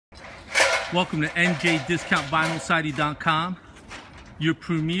Welcome to NJ your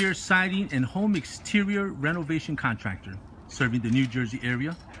premier siding and home exterior renovation contractor, serving the New Jersey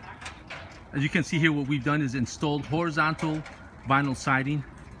area. As you can see here, what we've done is installed horizontal vinyl siding.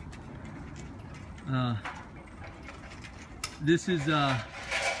 This is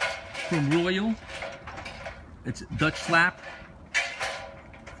from Royal. It's Dutch slab,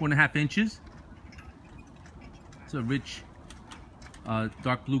 4.5 inches. It's a rich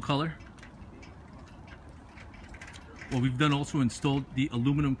dark blue color. What we've done also installed the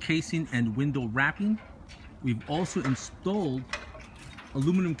aluminum casing and window wrapping. We've also installed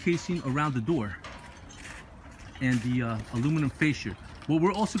aluminum casing around the door and the aluminum fascia. What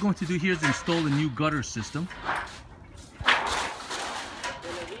we're also going to do here is install a new gutter system.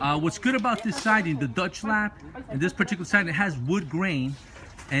 What's good about this siding, the Dutch lap, and this particular siding, it has wood grain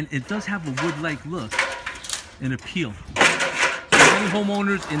and it does have a wood-like look and appeal. So many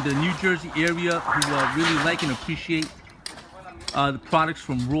homeowners in the New Jersey area who really like and appreciate the products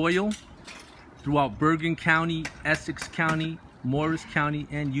from Royal throughout Bergen County, Essex County, Morris County,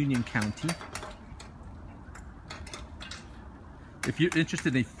 and Union County. If you're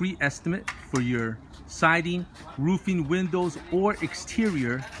interested in a free estimate for your siding, roofing, windows, or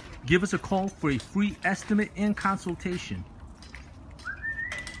exterior, give us a call for a free estimate and consultation.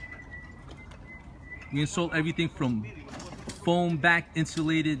 We install everything from foam back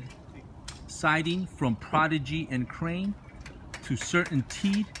insulated siding from Prodigy and Crane to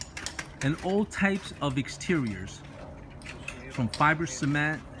CertainTeed and all types of exteriors from fiber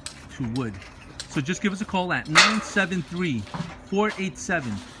cement to wood. So just give us a call at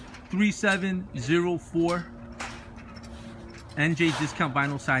 973-487-3704,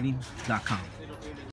 NJVinylSiding.com.